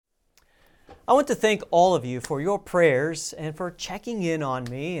I want to thank all of you for your prayers and for checking in on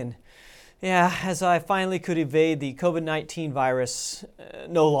me. And as I finally could evade the COVID-19 virus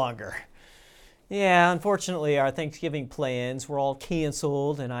no longer. Unfortunately, our Thanksgiving plans were all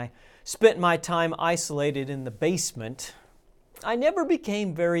canceled and I spent my time isolated in the basement. I never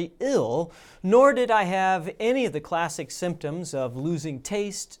became very ill, nor did I have any of the classic symptoms of losing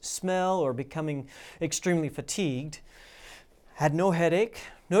taste, smell, or becoming extremely fatigued. Had no headache,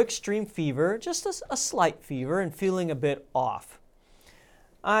 no extreme fever, just a slight fever and feeling a bit off.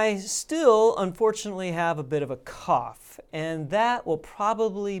 I still, unfortunately, have a bit of a cough, and that will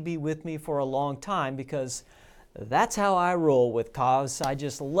probably be with me for a long time because that's how I roll with coughs. I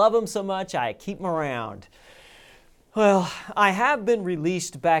just love them so much, I keep them around. Well, I have been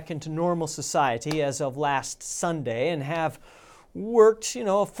released back into normal society as of last Sunday and have worked,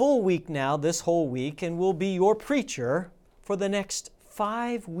 a full week now, this whole week, and will be your preacher for the next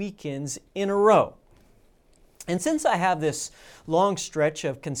 5 weekends in a row. And since I have this long stretch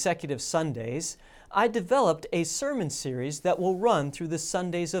of consecutive Sundays, I developed a sermon series that will run through the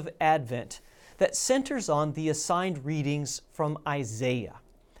Sundays of Advent that centers on the assigned readings from Isaiah.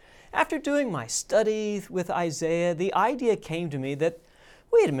 After doing my study with Isaiah, the idea came to me that,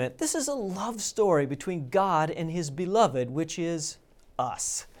 wait a minute, this is a love story between God and His beloved, which is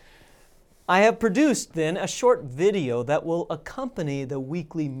us. I have produced then a short video that will accompany the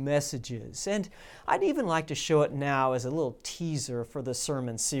weekly messages, and I'd even like to show it now as a little teaser for the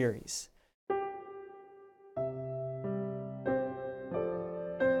sermon series.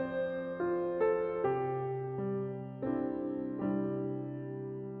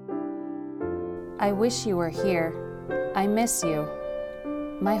 I wish you were here. I miss you.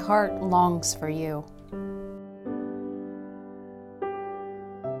 My heart longs for you.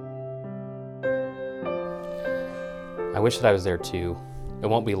 I wish that I was there too. It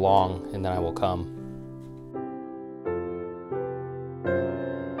won't be long, and then I will come.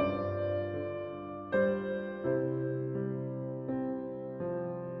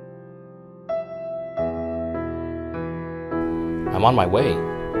 I'm on my way.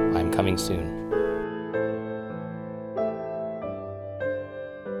 I'm coming soon.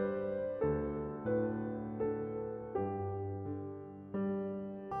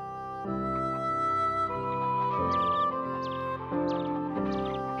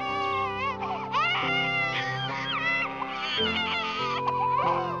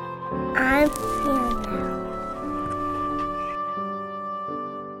 I'm here now.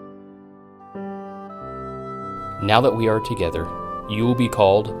 Now that we are together, you will be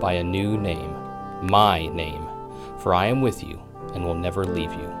called by a new name, my name, for I am with you and will never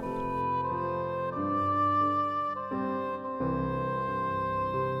leave you.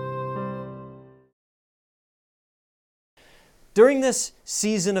 During this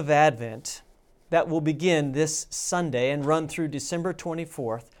season of Advent that will begin this Sunday and run through December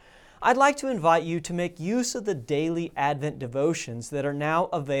 24th, I'd like to invite you to make use of the daily Advent devotions that are now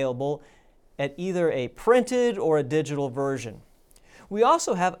available at either a printed or a digital version. We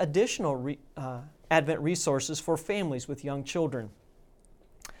also have additional Advent resources for families with young children.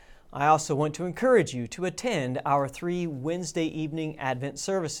 I also want to encourage you to attend our 3 Wednesday evening Advent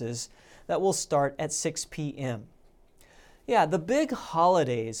services that will start at 6 p.m. The big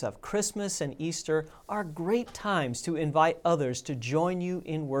holidays of Christmas and Easter are great times to invite others to join you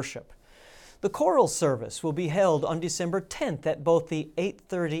in worship. The choral service will be held on December 10th at both the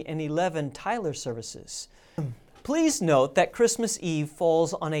 8:30 and 11 Tyler services. Please note that Christmas Eve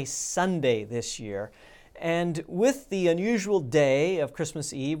falls on a Sunday this year, and with the unusual day of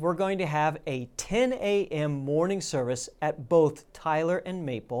Christmas Eve, we're going to have a 10 a.m. morning service at both Tyler and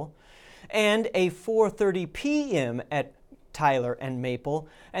Maple, and a 4:30 p.m. at Tyler and Maple,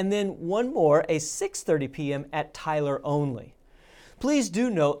 and then one more, a 6:30 p.m. at Tyler only. Please do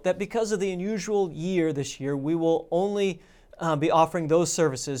note that because of the unusual year this year, we will only be offering those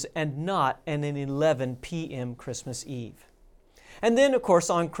services and not an 11 p.m. Christmas Eve. And then, of course,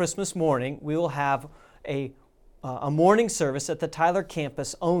 on Christmas morning, we will have a morning service at the Tyler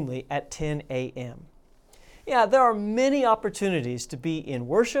campus only at 10 a.m. There are many opportunities to be in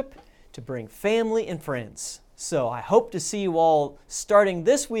worship, to bring family and friends. So I hope to see you all starting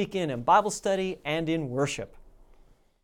this weekend in Bible study and in worship.